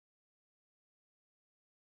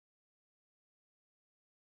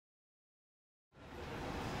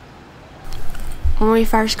When we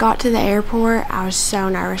first got to the airport, I was so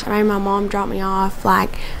nervous. I made my mom drop me off.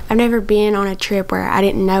 Like, I've never been on a trip where I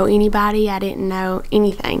didn't know anybody, I didn't know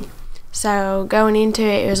anything. So going into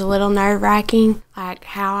it, it was a little nerve-wracking, like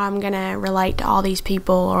how I'm going to relate to all these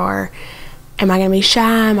people, or am I going to be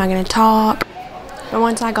shy, am I going to talk? But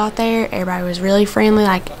once I got there, everybody was really friendly,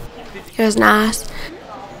 like, it was nice.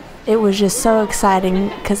 It was just so exciting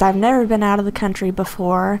because I've never been out of the country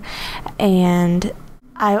before, and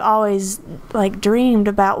I always dreamed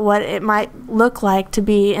about what it might look like to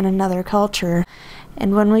be in another culture.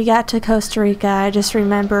 And when we got to Costa Rica, I just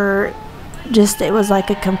remember it was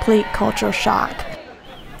like a complete cultural shock.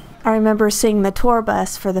 I remember seeing the tour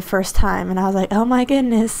bus for the first time, and I was like, oh my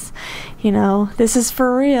goodness, this is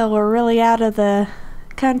for real. We're really out of the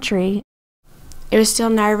country. It was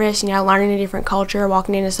still nervous, learning a different culture,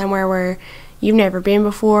 walking into somewhere where you've never been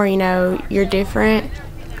before, you're different.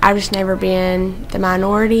 I've just never been the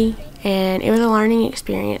minority, and it was a learning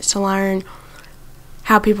experience to learn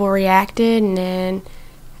how people reacted, and then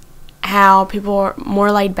how people are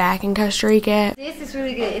more laid back in Costa Rica. This is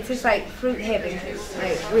really good. It's just like fruit heaven.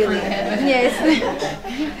 Like, really. Yes.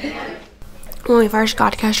 When we first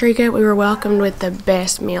got to Costa Rica, we were welcomed with the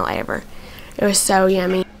best meal ever. It was so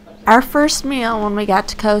yummy. Our first meal when we got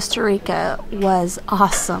to Costa Rica was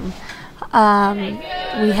awesome.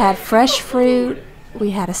 We had fresh fruit,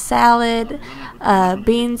 we had a salad,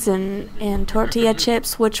 beans and tortilla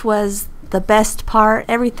chips, which was the best part.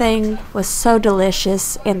 Everything was so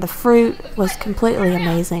delicious, and the fruit was completely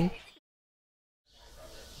amazing.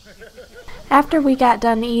 After we got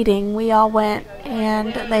done eating, we all went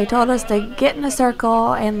and they told us to get in a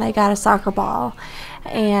circle, and they got a soccer ball.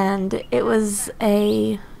 And it was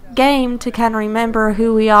a game to kind of remember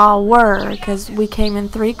who we all were, because we came in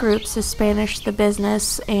 3 groups: the Spanish, the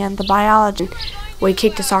business, and the biology. We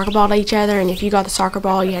kicked a soccer ball to each other, and if you got the soccer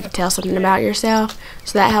ball, you had to tell something about yourself.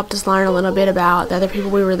 So that helped us learn a little bit about the other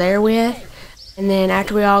people we were there with. And then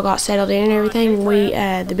after we all got settled in and everything, we,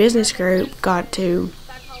 the business group, got to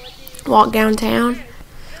walk downtown.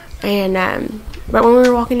 And but when we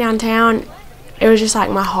were walking downtown, it was just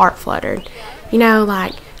like my heart fluttered.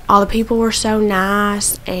 All the people were so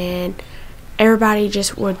nice, and everybody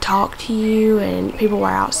just would talk to you, and people were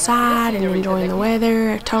outside and enjoying the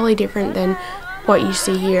weather. Totally different than what you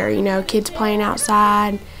see here. Kids playing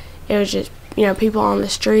outside. It was just, people on the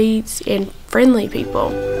streets and friendly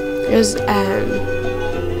people. It was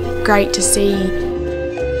great to see.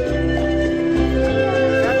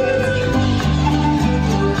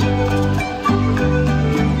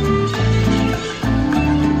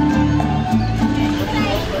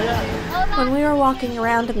 When we were walking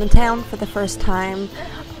around in the town for the first time,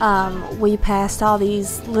 we passed all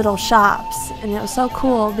these little shops, and it was so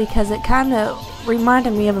cool because it kind of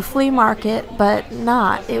reminded me of a flea market, but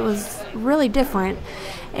not. It was really different,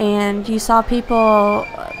 and you saw people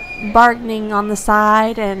bargaining on the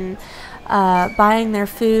side and buying their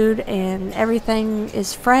food, and everything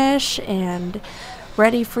is fresh and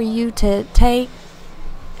ready for you to take,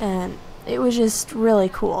 and it was just really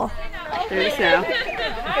cool. There's no.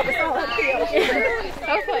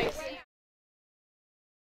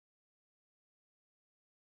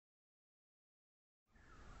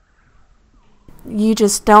 You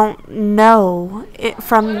just don't know it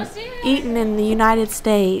from eating in the United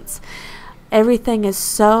States. Everything is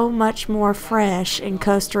so much more fresh in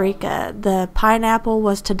Costa Rica. The pineapple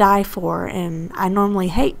was to die for, and I normally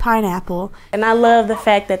hate pineapple. And I love the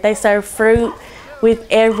fact that they serve fruit with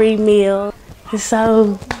every meal. It's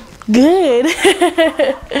so good.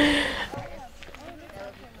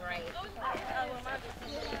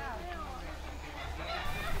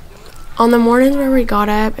 On the mornings where we got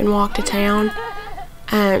up and walked to town,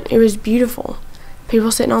 it was beautiful.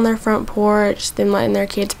 People sitting on their front porch, them letting their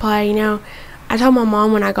kids play. I told my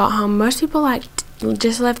mom when I got home, most people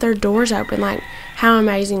just left their doors open. How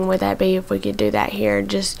amazing would that be if we could do that here?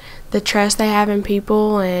 Just the trust they have in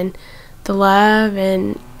people, and the love,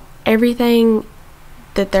 and everything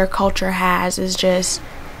that their culture has is just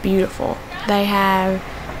beautiful. They have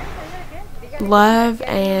love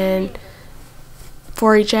and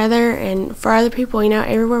for each other and for other people.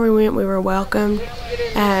 Everywhere we went, we were welcomed.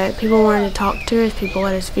 People wanted to talk to us. People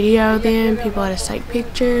let us video them. People let us take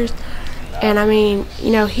pictures. And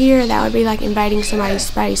here that would be like invading somebody's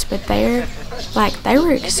space, but there, they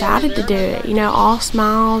were excited to do it. All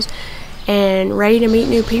smiles and ready to meet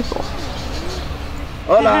new people.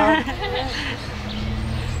 Hola.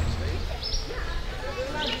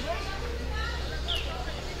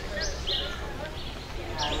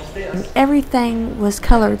 Everything was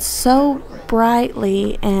colored so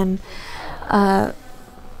brightly, and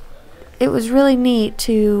it was really neat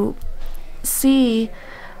to see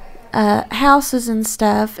houses and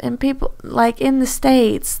stuff, and people, like in the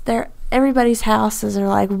States, everybody's houses are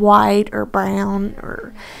like white or brown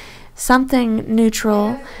or something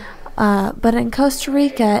neutral. But in Costa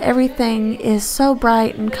Rica, everything is so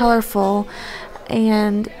bright and colorful,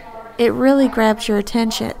 and it really grabs your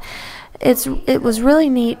attention. It was really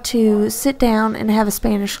neat to sit down and have a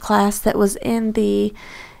Spanish class that was in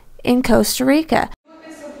Costa Rica. You'll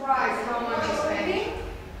be surprised how much you're spending.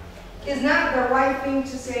 It's not the right thing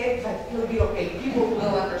to say, but it'll be okay. People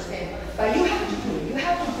will understand. But you have to do it. You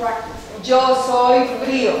have to practice. Yo soy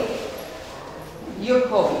frío. You're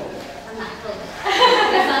cold.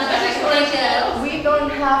 We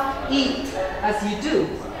don't have heat as you do. You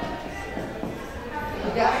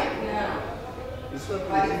got it? Yeah. So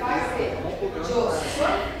if I say,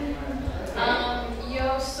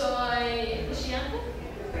 yo soy Chiante.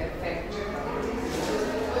 Perfect.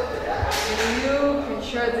 You can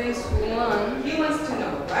share this one. He wants to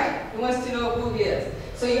know, right? He wants to know who he is.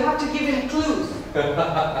 So you have to give him clues.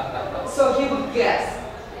 So he will guess.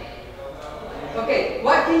 Okay,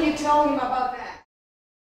 what can you tell him about that?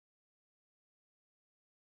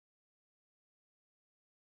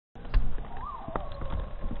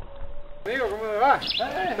 Amigo, ¿cómo le va?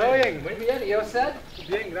 ¿Todo bien? Muy bien, ¿y usted?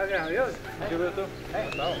 Bien, gracias a Dios. ¿Qué veo tú?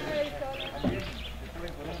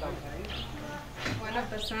 Buenas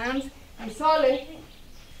personas. Nichole.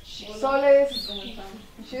 Nichole,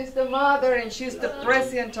 she's the mother and she's the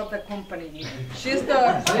president of the company. She's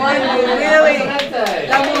the one who really,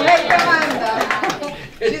 la mujer que manda.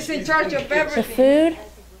 She's in charge of everything. The food,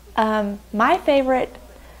 my favorite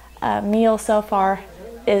meal so far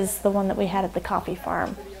is the one that we had at the coffee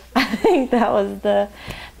farm. I think that was the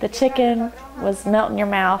chicken was melt in your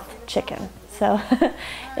mouth chicken. So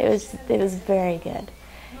it was very good.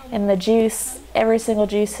 And the juice, every single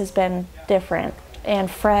juice has been different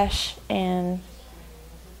and fresh and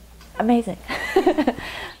amazing. Have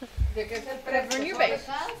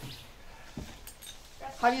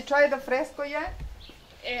you tried the fresco yet?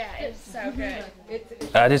 Yeah, it's so good.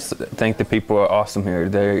 I just think the people are awesome here.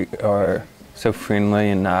 They are so friendly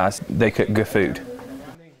and nice. They cook good food.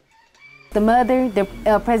 The mother, the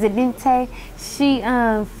Presidente, she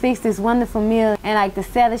fixed this wonderful meal, and like the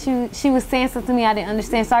salad, she was saying something to me I didn't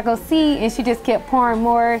understand, so I go see, and she just kept pouring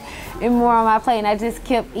more and more on my plate, and I just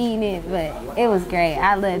kept eating it, but it was great.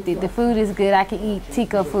 I loved it. The food is good. I can eat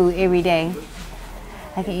Tico food every day.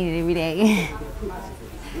 I can eat it every day.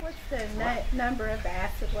 What's the number of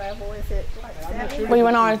acid level? Is it like 7? We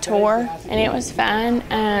went on a tour, and it was fun.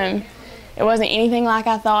 It wasn't anything like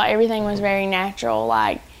I thought. Everything was very natural.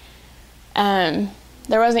 Like,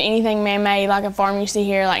 there wasn't anything man-made like a farm you see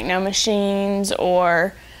here, like no machines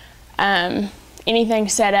or anything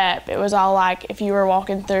set up. It was all like if you were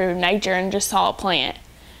walking through nature and just saw a plant.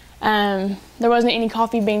 There wasn't any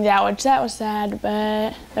coffee beans out, which that was sad,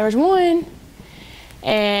 but there was one.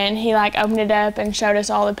 And he like opened it up and showed us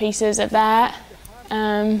all the pieces of that.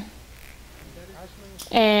 And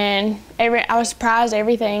I was surprised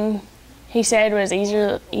everything he said was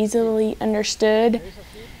easily understood.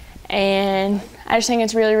 And I just think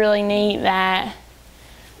it's really, really neat that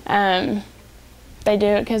they do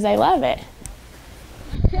it because they love it.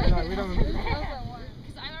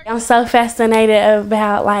 I'm so fascinated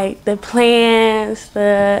about like the plants,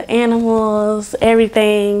 the animals,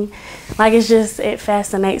 everything. Like it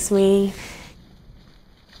fascinates me.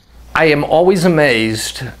 I am always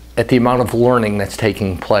amazed at the amount of learning that's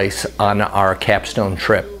taking place on our capstone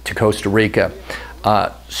trip to Costa Rica.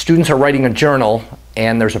 Students are writing a journal,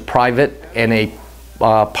 and there's a private and a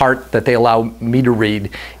part that they allow me to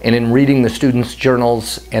read. And in reading the students'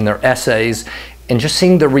 journals and their essays, and just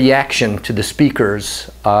seeing the reaction to the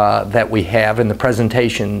speakers that we have in the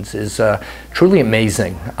presentations is truly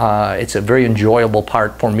amazing. It's a very enjoyable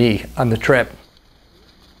part for me on the trip.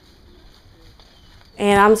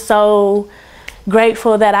 And I'm so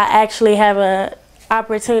grateful that I actually have an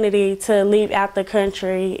opportunity to leave out the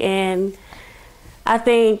country, and I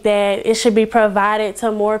think that it should be provided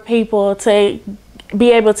to more people to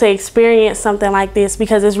be able to experience something like this,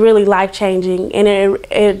 because it's really life-changing,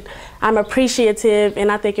 and I'm appreciative,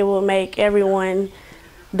 and I think it will make everyone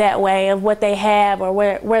that way of what they have or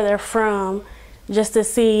where they're from, just to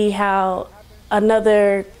see how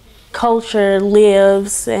another culture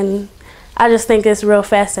lives. And I just think it's real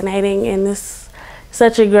fascinating, and it's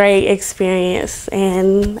such a great experience,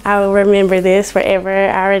 and I will remember this forever.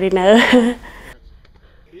 I already know.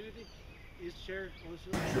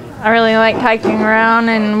 I really like hiking around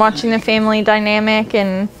and watching the family dynamic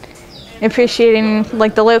and appreciating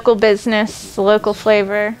like the local business, the local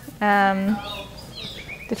flavor.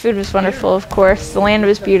 The The food was wonderful, of course. The land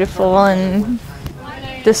was beautiful, and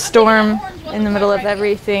the storm in the middle of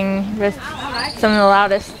everything with some of the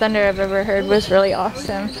loudest thunder I've ever heard was really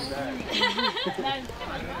awesome.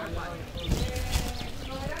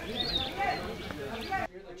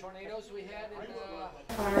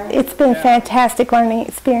 It's been a fantastic learning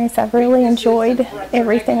experience. I've really enjoyed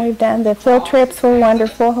everything we've done. The field trips were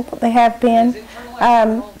wonderful. They have been.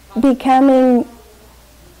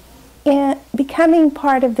 Becoming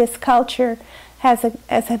part of this culture has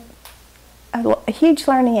a huge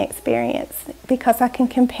learning experience, because I can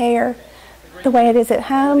compare the way it is at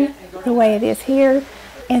home, the way it is here,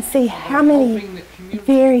 and see how many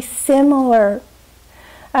very similar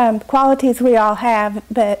qualities we all have,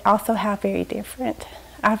 but also how very different.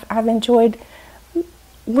 I've enjoyed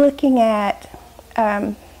looking at,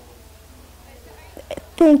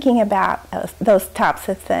 thinking about those types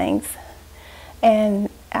of things, and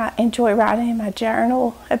I enjoy writing in my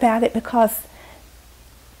journal about it, because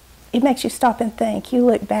it makes you stop and think. You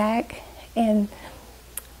look back and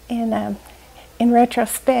in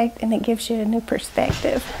retrospect, and it gives you a new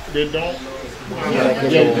perspective. All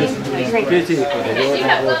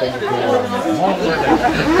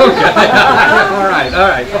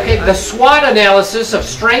right. Okay, the SWOT analysis of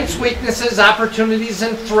strengths, weaknesses, opportunities,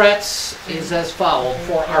 and threats is as follows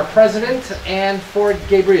for our president and for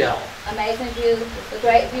Gabrielle. Amazing view, the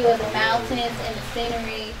great view of the mountains and the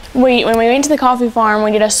scenery. When we went to the coffee farm,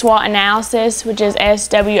 we did a SWOT analysis, which is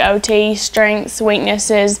SWOT, strengths,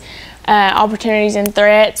 weaknesses, opportunities, and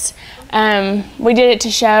threats. We did it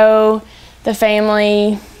to show the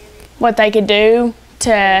family what they could do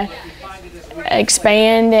to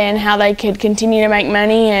expand and how they could continue to make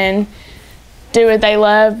money and do what they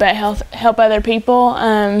love but help other people.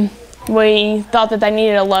 We thought that they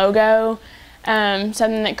needed a logo,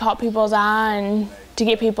 something that caught people's eye and to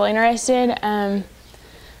get people interested.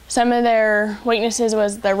 Some of their weaknesses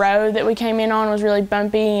was the road that we came in on was really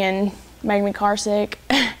bumpy and made me car sick.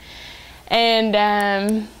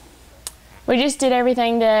 And we just did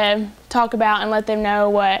everything to talk about and let them know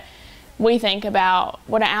what we think about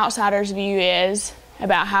what an outsider's view is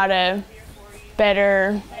about how to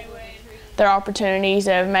better their opportunities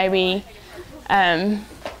of maybe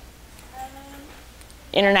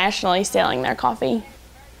internationally selling their coffee.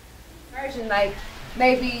 Immersion, like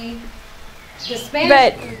maybe the Spanish.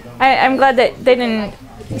 But I'm glad that they didn't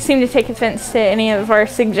seem to take offense to any of our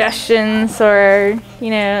suggestions, or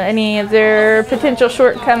any of their potential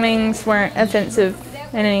shortcomings weren't offensive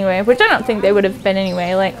in any way, which I don't think they would have been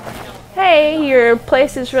anyway. Like, hey, your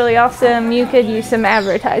place is really awesome, you could use some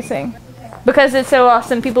advertising. Because it's so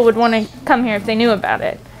awesome, people would want to come here if they knew about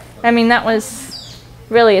it. I mean, that was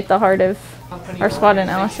really at the heart of our SWOT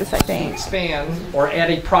analysis, I think. Expand or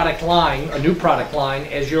add a product line, a new product line,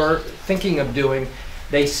 as you're thinking of doing.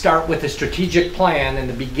 They start with a strategic plan, and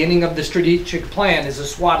the beginning of the strategic plan is a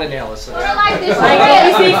SWOT analysis. That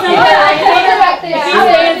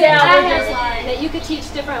you could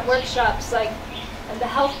teach different workshops, like the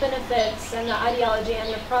health benefits and the ideology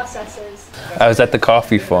and the processes. I was at the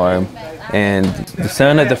coffee farm, and the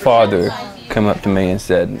son of the father came up to me and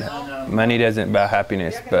said, money doesn't buy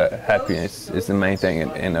happiness, but happiness is the main thing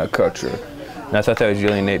in our culture. And I thought that was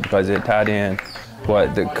really neat, because it tied in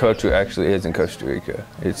what the culture actually is in Costa Rica.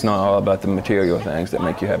 It's not all about the material things that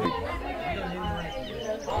make you happy.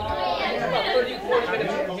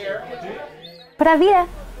 Pura vida.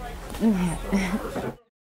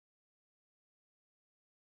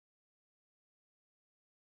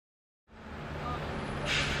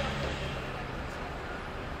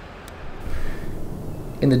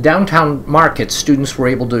 In the downtown market, students were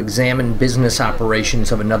able to examine business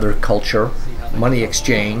operations of another culture, money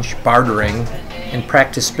exchange, bartering, and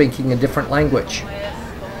practice speaking a different language.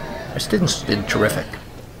 Our students did terrific.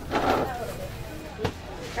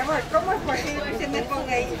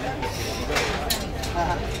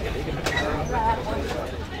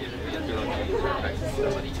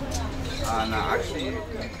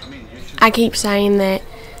 I keep saying that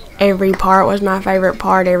every part was my favorite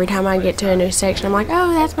part. Every time I get to a new section, I'm like,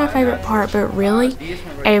 oh, that's my favorite part. But really,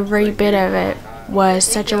 every bit of it was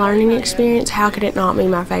such a learning experience. How could it not be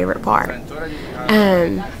my favorite part?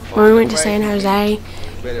 When we went to San Jose,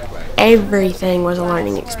 everything was a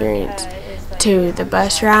learning experience. To the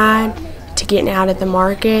bus ride, to getting out at the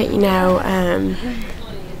market,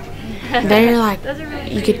 there, like,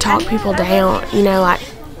 you could talk people down, like,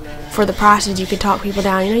 for the prices, you could talk people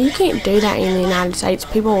down. You can't do that in the United States.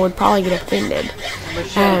 People would probably get offended.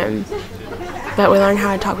 But we learned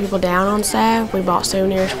how to talk people down on stuff. We bought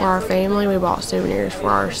souvenirs for our family. We bought souvenirs for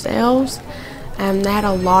ourselves. They had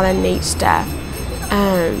a lot of neat stuff.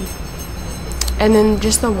 And then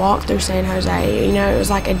just the walk through San Jose, you know, it was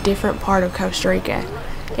like a different part of Costa Rica.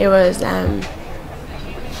 It was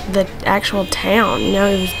the actual town, you know,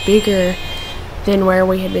 it was bigger than where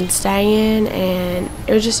we had been staying, and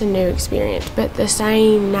it was just a new experience. But the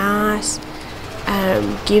same nice,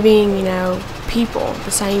 giving, you know, people, the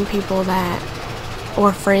same people that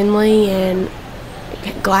were friendly and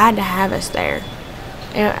glad to have us there.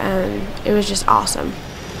 It was just awesome.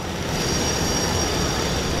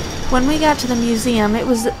 When we got to the museum, it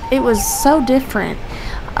was so different.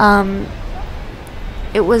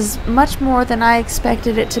 It was much more than I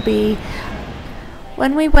expected it to be.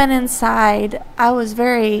 When we went inside, I was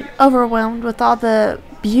very overwhelmed with all the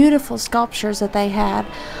beautiful sculptures that they had.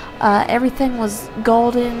 Everything was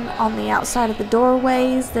golden on the outside of the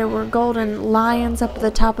doorways. There were golden lions up at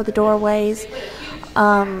the top of the doorways.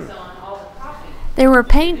 There were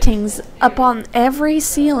paintings up on every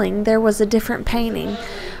ceiling. There was a different painting.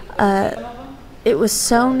 It was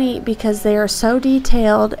so neat because they are so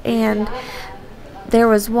detailed, and there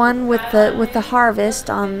was one with the harvest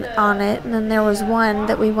on it, and then there was one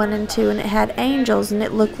that we went into, and it had angels, and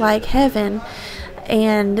it looked like heaven.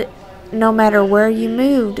 And no matter where you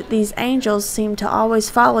moved, these angels seemed to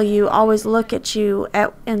always follow you, always look at you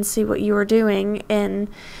and see what you were doing, and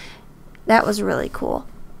that was really cool.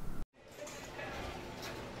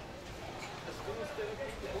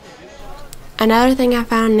 Another thing I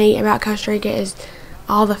found neat about Costa Rica is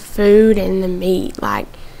all the food and the meat. Like,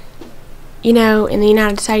 you know, in the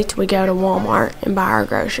United States, we go to Walmart and buy our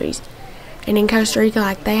groceries. And in Costa Rica,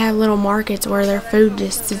 like, they have little markets where their food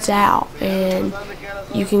just sits out, and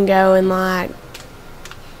you can go and, like,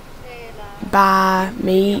 buy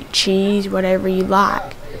meat, cheese, whatever you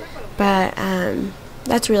like. But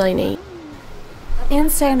that's really neat.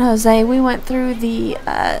 In San Jose, we went through the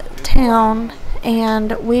town,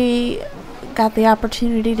 and we got the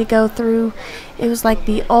opportunity to go through, it was like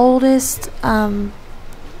the oldest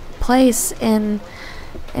place in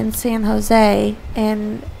San Jose,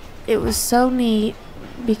 and it was so neat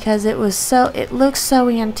because it looked so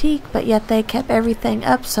antique, but yet they kept everything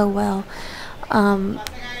up so well.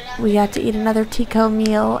 We got to eat another Tico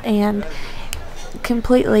meal, and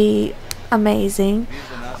completely amazing.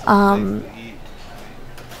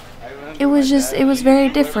 It was very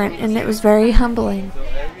different, and it was very humbling.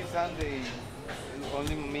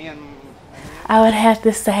 I would have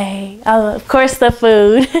to say, of course, the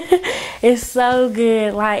food. It's so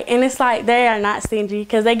good. Like, and it's like they are not stingy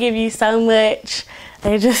because they give you so much.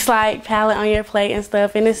 They just like pile it on your plate and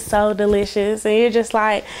stuff, and it's so delicious. And you're just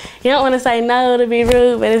like, you don't want to say no to be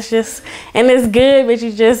rude, but it's just, and it's good, but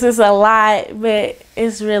it's a lot, but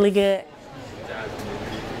it's really good.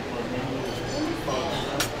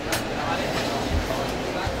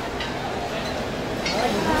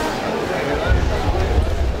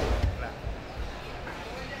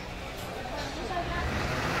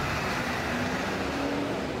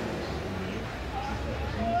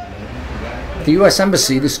 At the U.S.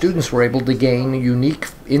 Embassy, the students were able to gain unique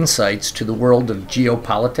insights to the world of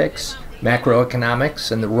geopolitics,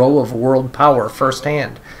 macroeconomics, and the role of world power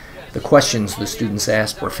firsthand. The questions the students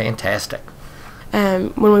asked were fantastic.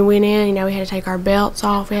 When we went in, you know, we had to take our belts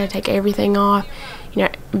off, we had to take everything off, you know,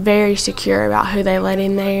 very secure about who they let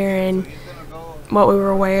in there and what we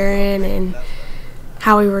were wearing and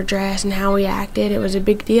how we were dressed and how we acted. It was a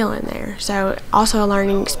big deal in there. So also a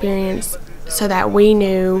learning experience so that we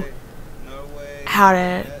knew how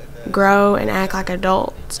to grow and act like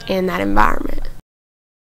adults in that environment.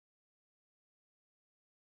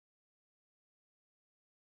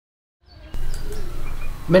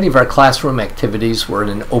 Many of our classroom activities were in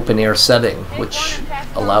an open-air setting, which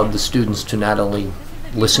allowed the students to not only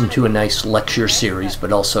listen to a nice lecture series,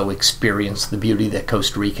 but also experience the beauty that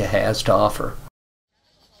Costa Rica has to offer.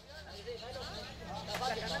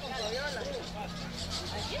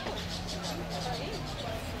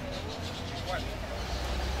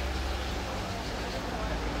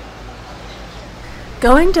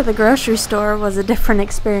 Going to the grocery store was a different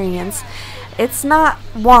experience. It's not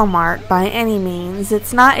Walmart by any means.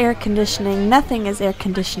 It's not air conditioning. Nothing is air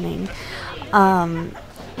conditioning. You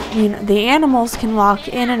know, the animals can walk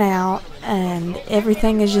in and out, and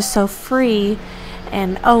everything is just so free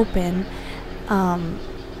and open.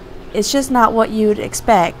 It's just not what you'd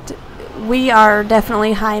expect. We are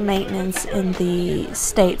definitely high maintenance in the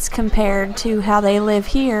States compared to how they live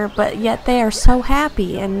here, but yet they are so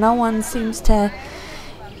happy, and no one seems to,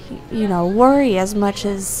 you know, worry as much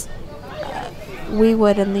as we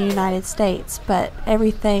would in the United States. But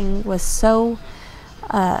everything was so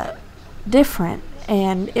different,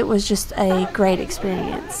 and it was just a great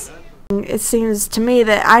experience. It seems to me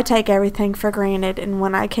that I take everything for granted, and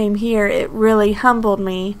when I came here, it really humbled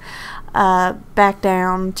me back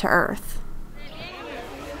down to earth.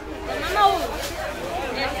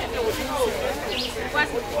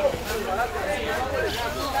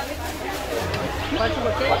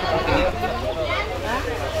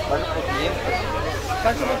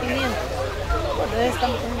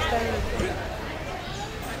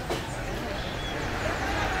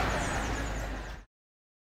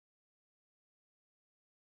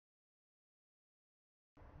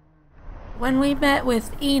 When we met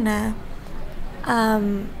with Ina,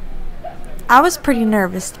 I was pretty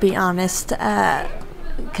nervous, to be honest,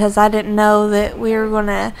 because I didn't know that we were going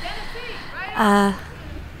to...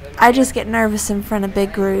 I just get nervous in front of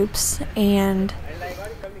big groups, and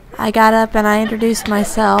I got up and I introduced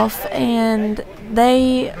myself, and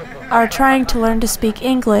they are trying to learn to speak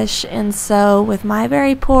English, and so with my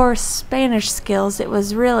very poor Spanish skills, it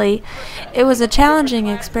was a challenging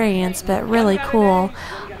experience, but really cool.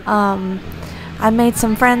 I made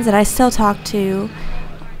some friends that I still talk to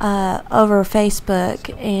over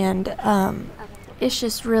Facebook, and it's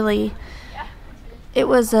just really, it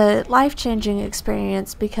was a life-changing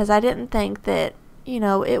experience because I didn't think that,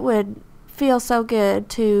 it would feel so good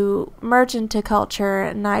to merge into culture,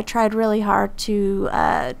 and I tried really hard to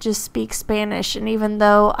just speak Spanish, and even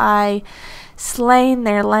though I slain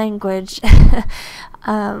their language,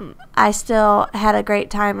 I still had a great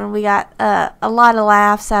time, and we got a lot of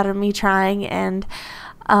laughs out of me trying, and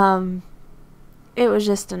it was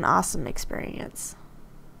just an awesome experience.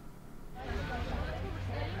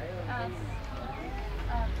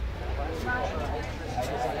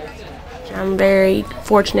 I'm very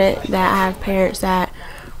fortunate that I have parents that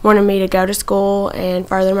wanted me to go to school and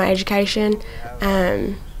further my education.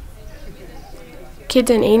 Kids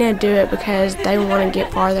in Ina do it because they want to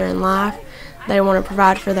get farther in life. They want to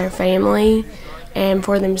provide for their family and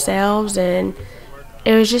for themselves, and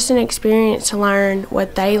it was just an experience to learn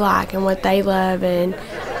what they like and what they love and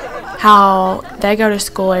how they go to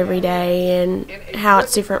school every day and how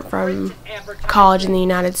it's different from college in the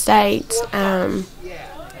United States.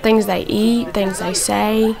 Things they eat, things they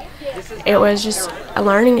say. It was just a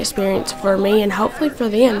learning experience for me and hopefully for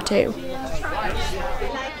them too.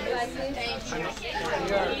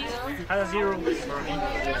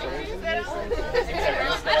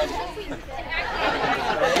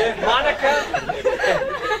 Monica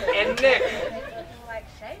and Nick.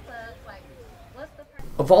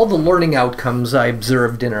 Of all the learning outcomes I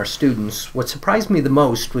observed in our students, what surprised me the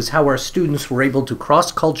most was how our students were able to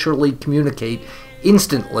cross-culturally communicate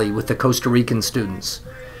instantly with the Costa Rican students.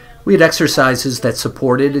 We had exercises that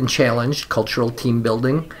supported and challenged cultural team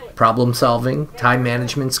building, problem solving, time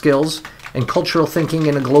management skills, and cultural thinking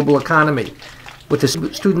in a global economy. What the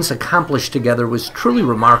students accomplished together was truly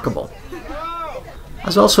remarkable. I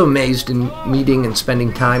was also amazed in meeting and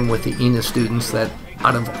spending time with the Ina students that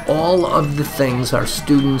out of all of the things our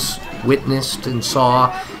students witnessed and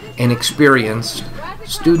saw and experienced,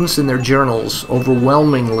 students in their journals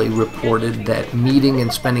overwhelmingly reported that meeting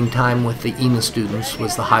and spending time with the Ina students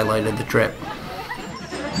was the highlight of the trip.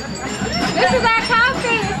 This is our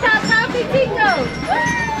coffee. It's called Coffee Tico.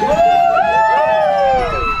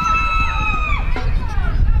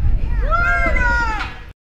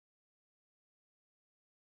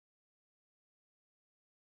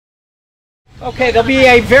 Okay, there'll be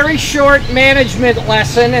a very short management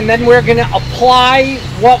lesson, and then we're going to apply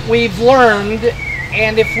what we've learned,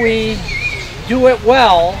 and if we do it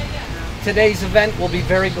well, today's event will be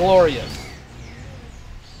very glorious.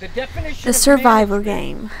 The survivor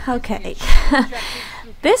game. Okay.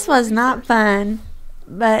 This was not fun,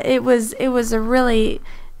 but it was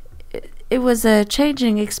a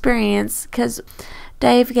changing experience because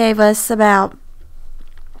Dave gave us about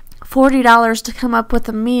 $40 to come up with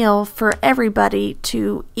a meal for everybody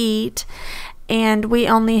to eat, and we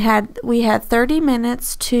had 30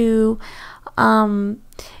 minutes to run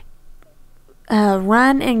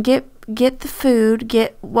and get the food,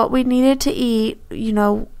 get what we needed to eat. We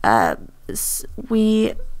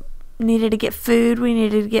needed to get food. We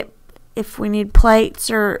needed to get if we need plates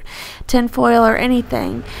or tinfoil or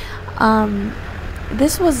anything.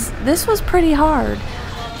 This was pretty hard.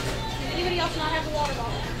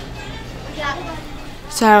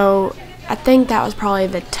 So I think that was probably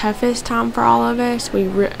the toughest time for all of us.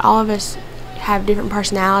 All of us have different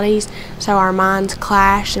personalities, so our minds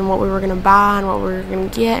clashed in what we were going to buy and what we were going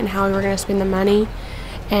to get and how we were going to spend the money.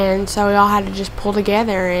 And so we all had to just pull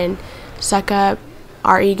together and suck up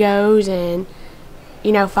our egos and,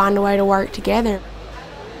 find a way to work together.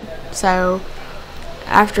 So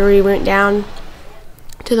after we went down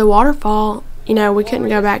to the waterfall, you know, we couldn't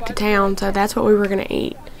go back to town, so that's what we were going to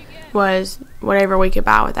eat, was whatever we could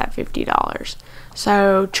buy with that $50.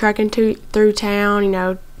 So trucking through town, you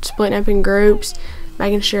know, splitting up in groups,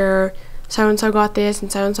 making sure so-and-so got this and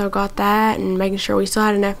so-and-so got that, and making sure we still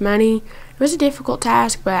had enough money. It was a difficult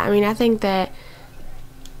task, but I mean, I think that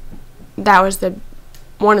was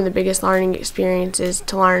one of the biggest learning experiences,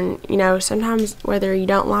 to learn, you know, sometimes whether you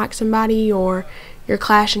don't like somebody or you're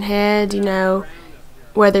clashing heads, you know,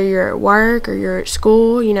 whether you're at work or you're at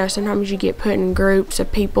school, you know, sometimes you get put in groups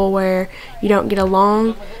of people where you don't get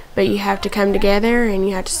along, but you have to come together and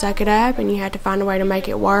you have to suck it up and you have to find a way to make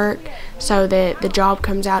it work so that the job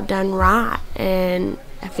comes out done right and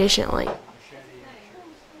efficiently.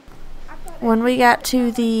 When we got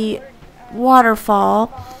to the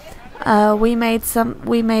waterfall, we made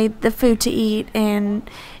the food to eat, and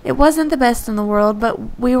it wasn't the best in the world,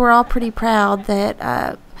 but we were all pretty proud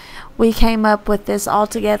that we came up with this all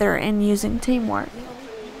together and using teamwork.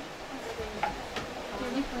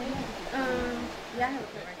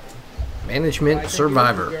 Management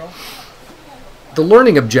Survivor. The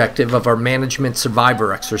learning objective of our Management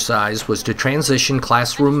Survivor exercise was to transition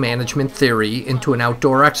classroom management theory into an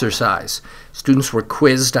outdoor exercise. Students were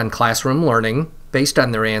quizzed on classroom learning. Based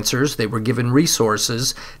on their answers, they were given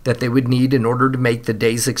resources that they would need in order to make the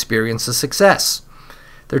day's experience a success.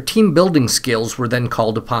 Their team building skills were then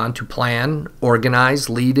called upon to plan, organize,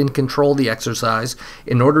 lead, and control the exercise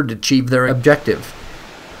in order to achieve their objective.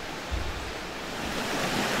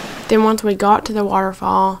 Then once we got to the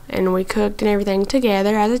waterfall and we cooked and everything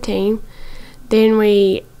together as a team, then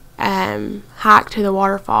we hiked to the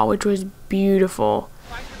waterfall, which was beautiful.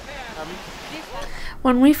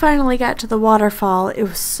 When we finally got to the waterfall, it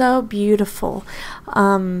was so beautiful.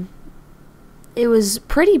 It was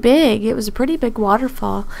pretty big. It was a pretty big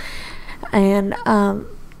waterfall, and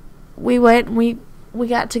we went. We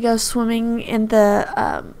got to go swimming in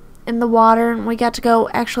the water, and we got to go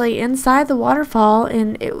actually inside the waterfall,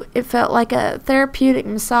 and it felt like a therapeutic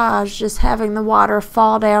massage just having the water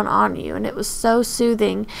fall down on you, and it was so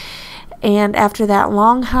soothing. And after that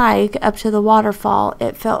long hike up to the waterfall,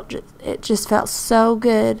 it just felt so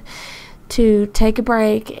good to take a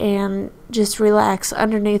break and just relax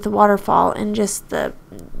underneath the waterfall, and just the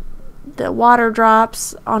water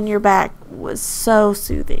drops on your back was so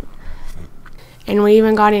soothing. And we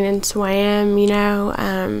even got in and swam, you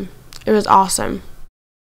know, it was awesome.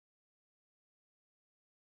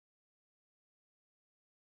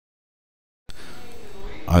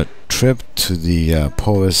 Our trip to the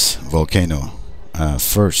Poas volcano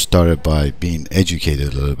first started by being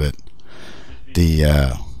educated a little bit.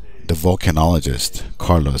 The volcanologist,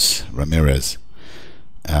 Carlos Ramirez,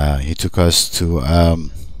 he took us to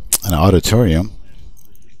an auditorium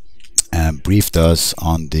and briefed us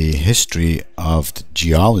on the history of the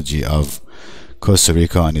geology of Costa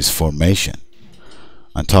Rica and its formation,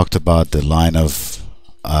 and talked about the line of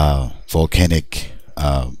volcanic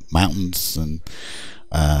mountains, and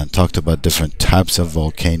talked about different types of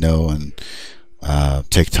volcano and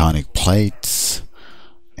tectonic plates,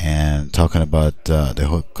 and talking about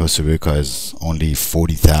the Costa Rica is only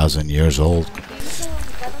 40,000 years old.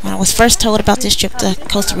 When I was first told about this trip to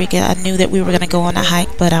Costa Rica, I knew that we were going to go on a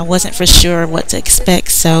hike, but I wasn't for sure what to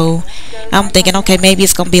expect. So I'm thinking, okay, maybe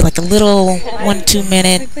it's going to be like a little 1-2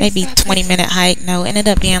 minute, maybe 20-minute hike. No, it ended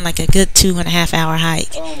up being like a good 2.5 hour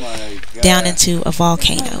hike down into a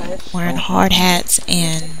volcano, wearing hard hats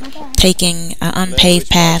and taking an unpaved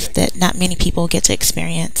path that not many people get to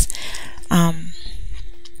experience.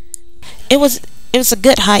 It was a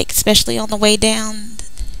good hike, especially on the way down.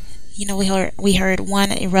 You know, we heard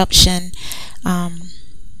one eruption,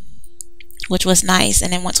 which was nice,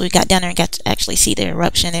 and then once we got down there and got to actually see the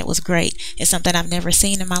eruption, it was great. It's something I've never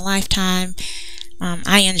seen in my lifetime.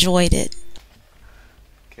 I enjoyed it.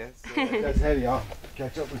 That's heavy. I'll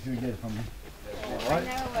catch up with you again from me.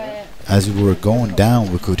 As we were going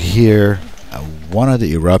down, we could hear one of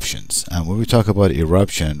the eruptions. And when we talk about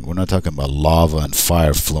eruption, we're not talking about lava and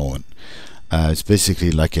fire flowing. It's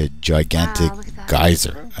basically like a gigantic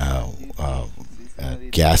geyser.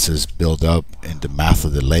 Gases build up in the mouth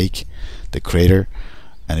of the lake, the crater,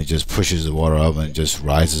 and it just pushes the water up and it just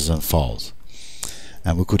rises and falls.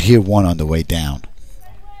 And we could hear one on the way down.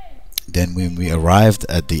 Then when we arrived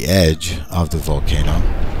at the edge of the volcano,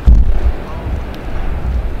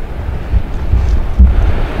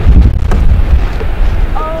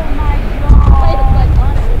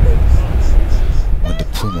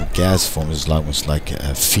 gas form is almost like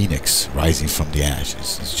a phoenix rising from the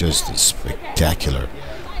ashes. It's just a spectacular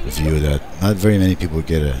view that not very many people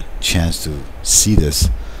get a chance to see this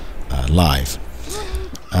live.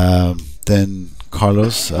 Then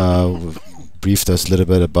Carlos briefed us a little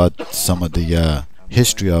bit about some of the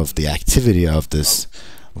history of the activity of this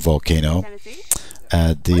volcano.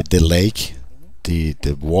 The lake, the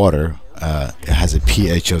water, it has a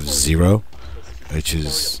pH of 0, which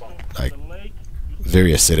is like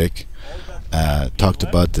very acidic. Talked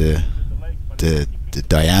about the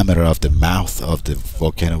diameter of the mouth of the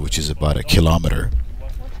volcano, which is about 1 kilometer.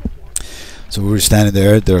 So we were standing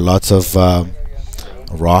there. There are lots of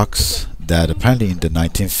rocks that apparently in the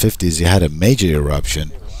 1950s you had a major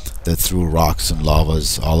eruption that threw rocks and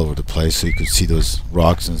lavas all over the place, so you could see those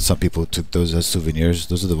rocks, and some people took those as souvenirs.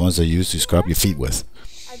 Those are the ones they used to scrub your feet with.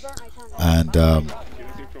 And of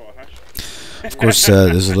course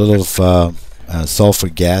there's a little of sulfur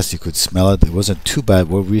gas. You could smell it. It wasn't too bad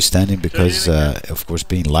where we were standing because of course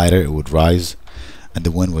being lighter it would rise, and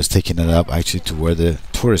the wind was taking it up actually to where the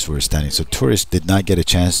tourists were standing. So tourists did not get a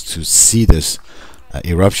chance to see this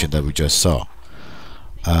eruption that we just saw.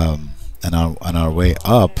 And on our way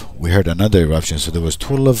up we heard another eruption, so there was a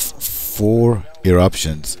total of 4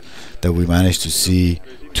 eruptions that we managed to see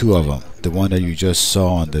 2 of them. The one that you just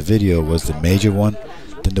saw on the video was the major one,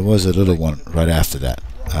 then there was a little one right after that,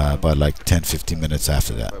 about like 10-15 minutes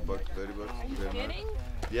after that.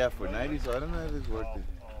 Yeah, for 90, so I don't know if it's worth it.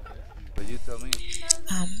 But you tell me.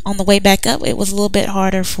 On the way back up, it was a little bit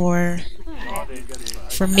harder for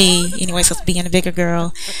me, anyways, because being a bigger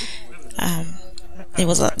girl. It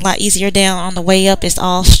was a lot easier down. On the way up, it's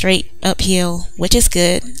all straight uphill, which is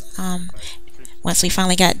good. Once we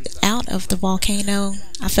finally got out of the volcano,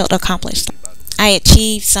 I felt accomplished. I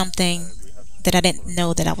achieved something that I didn't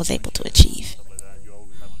know that I was able to achieve.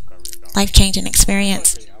 Life-changing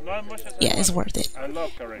experience. Yeah, it's worth it. I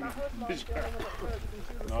love Caribbean.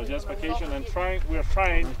 No, just vacation and we're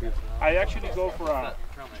trying. I actually go for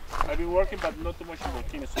I've been working, but not too much in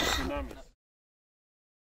volcanoes and tsunamis.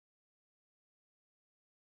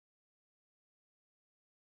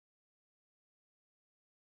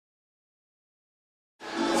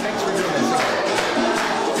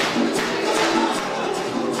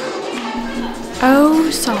 Oh,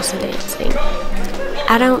 salsa dancing.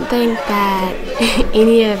 I don't think that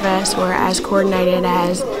any of us were as coordinated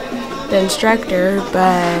as the instructor,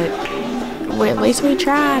 but at least we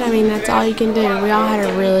tried. I mean, that's all you can do. We all had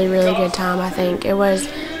a really, really good time, I think. It was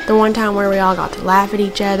the one time where we all got to laugh at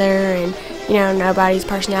each other, and, you know, nobody's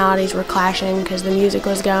personalities were clashing because the music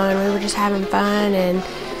was going. We were just having fun, and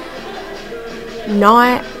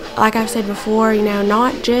not, like I've said before, you know,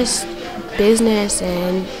 not just business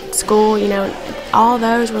and school, you know, all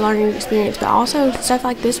those were learning experience, but also stuff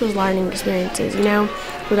like this was learning experiences, you know.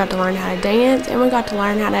 We got to learn how to dance, and we got to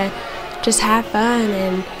learn how to just have fun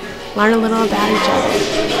and learn a little about each other.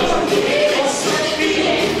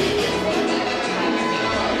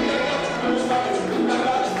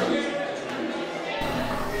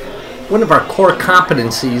 One of our core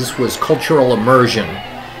competencies was cultural immersion,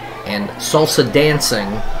 and salsa dancing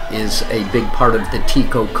is a big part of the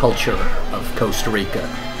Tico culture of Costa Rica.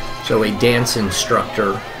 So a dance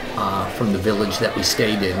instructor from the village that we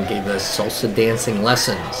stayed in gave us salsa dancing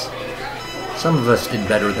lessons. Some of us did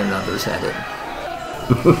better than others at it.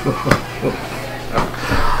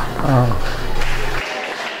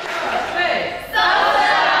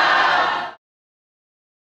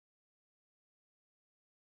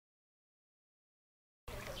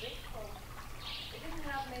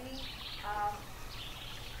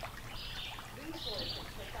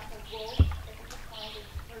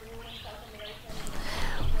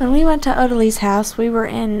 When we went to Odalie's house, we were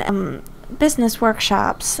in business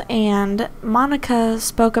workshops, and Monica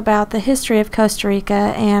spoke about the history of Costa Rica,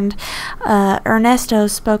 and Ernesto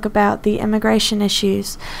spoke about the immigration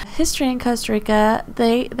issues. History in Costa Rica,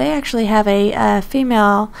 they actually have a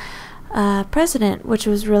female president, which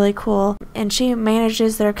was really cool, and she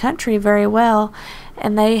manages their country very well,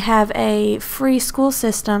 and they have a free school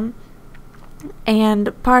system,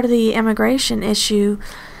 and part of the immigration issue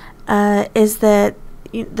is that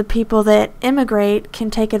the people that immigrate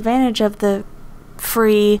can take advantage of the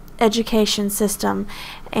free education system,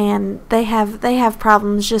 and they have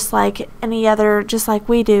problems just like any other, just like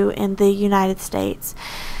we do in the United States.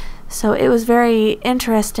 So it was very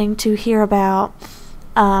interesting to hear about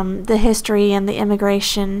the history and the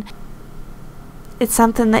immigration. It's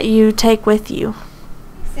something that you take with you.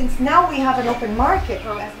 Since now we have an open market,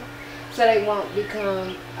 so they won't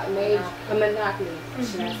become a monopoly,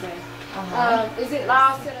 should I say. Is it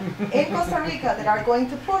lost in Costa Rica that are going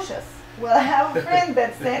to push us? Well, I have a friend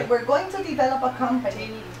that said we're going to develop a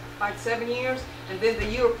company. 5-7 years, and then the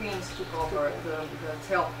Europeans took over the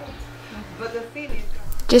telephones. But the thing is,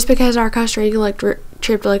 just because our Costa Rica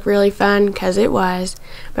trip looked really fun, because it was,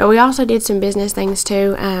 but we also did some business things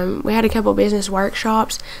too. We had a couple business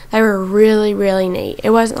workshops. They were really, really neat.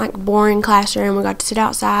 It wasn't like a boring classroom. We got to sit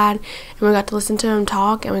outside and we got to listen to them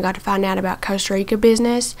talk, and we got to find out about Costa Rica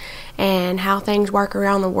business and how things work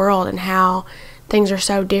around the world and how things are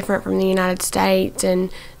so different from the United States and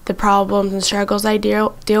the problems and struggles they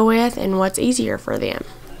deal with and what's easier for them.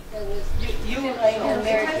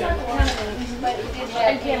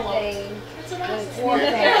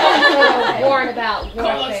 Warn about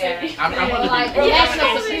warfare. Like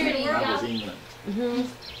national security.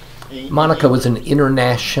 Monica was an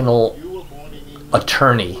international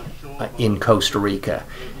attorney in Costa Rica,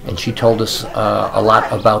 and she told us a lot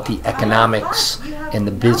about the economics and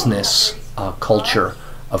the business culture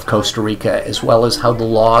of Costa Rica, as well as how the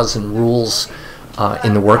laws and rules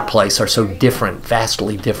in the workplace are so different,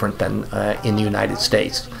 vastly different than in the United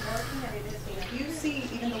States. You see,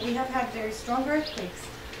 even though we have had very strong earthquakes,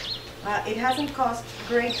 it hasn't caused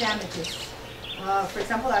great damages. For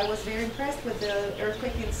example, I was very impressed with the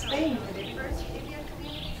earthquake in Spain. The first Indian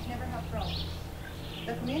communities never have problems.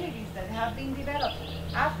 The communities that have been developed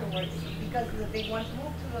afterwards, because they want to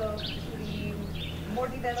move to the more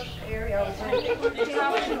developed area. I see to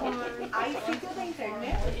the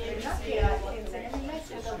internet,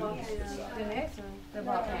 The next one, the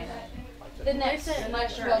volcano. The next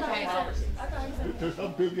much volcano. There's a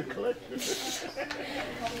bigger collection.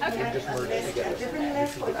 Okay. Different levels.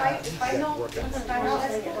 If I know Spanish, I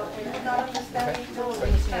would not understand it.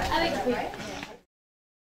 I think right?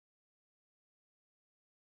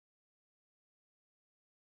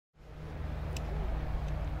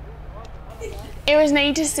 It was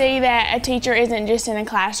neat to see that a teacher isn't just in a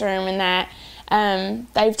classroom, and that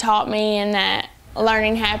they've taught me, and that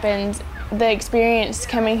learning happens. The experience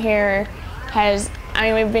coming here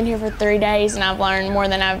we've been here for 3 days, and I've learned more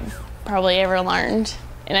than I've probably ever learned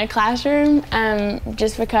in a classroom,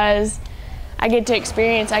 just because I get to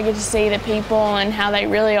experience, I get to see the people and how they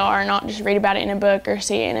really are, not just read about it in a book or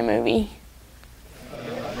see it in a movie.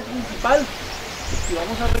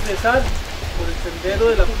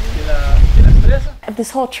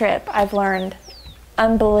 This whole trip, I've learned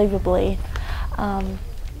unbelievably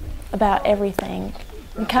about everything.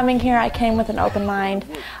 Coming here, I came with an open mind,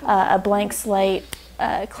 a blank slate,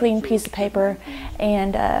 a clean piece of paper,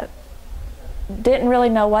 and didn't really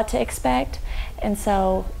know what to expect. And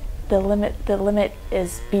so the limit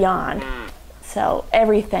is beyond. So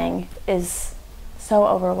everything is so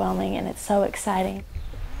overwhelming, and it's so exciting.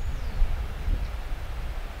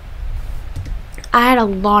 I had a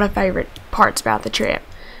lot of favorite parts about the trip,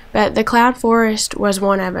 but the cloud forest was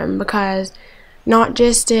one of them, because not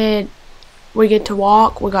just did we get to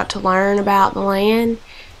walk, we got to learn about the land,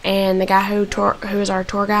 and the guy who was our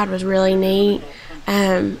tour guide was really neat.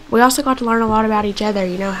 We also got to learn a lot about each other,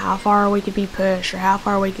 how far we could be pushed or how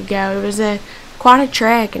far we could go. It was quite a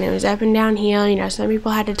trek, and it was up and down hill. Some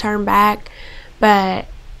people had to turn back, but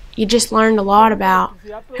you just learned a lot about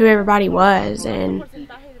who everybody was and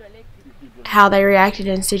how they reacted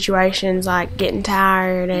in situations like getting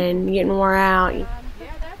tired and getting wore out.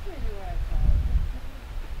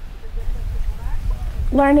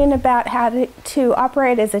 Learning about how to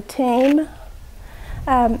operate as a team.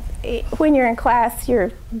 When you're in class,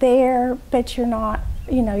 you're there, but you're not,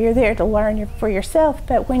 you're there to learn for yourself,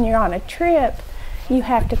 but when you're on a trip, you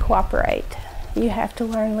have to cooperate. You have to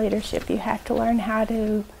learn leadership. You have to learn how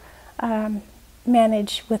to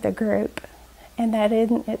manage with a group. And that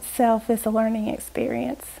in itself is a learning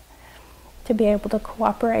experience, to be able to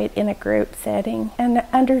cooperate in a group setting and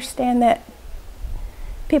understand that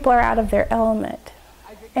people are out of their element.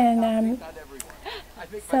 And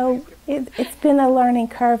so it's been a learning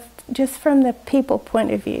curve just from the people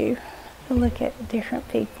point of view, to look at different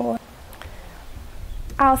people.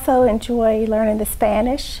 I also enjoy learning the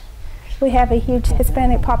Spanish. We have a huge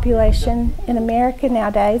Hispanic population in America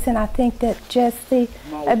nowadays, and I think that just the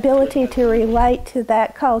ability to relate to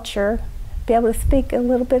that culture, be able to speak a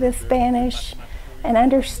little bit of Spanish and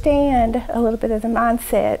understand a little bit of the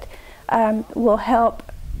mindset will help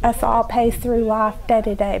us all pace through life day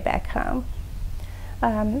to day back home.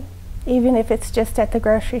 Even if it's just at the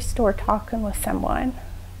grocery store talking with someone,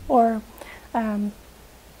 or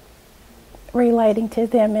relating to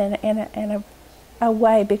them in a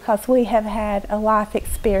way, because we have had a life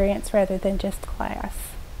experience rather than just class.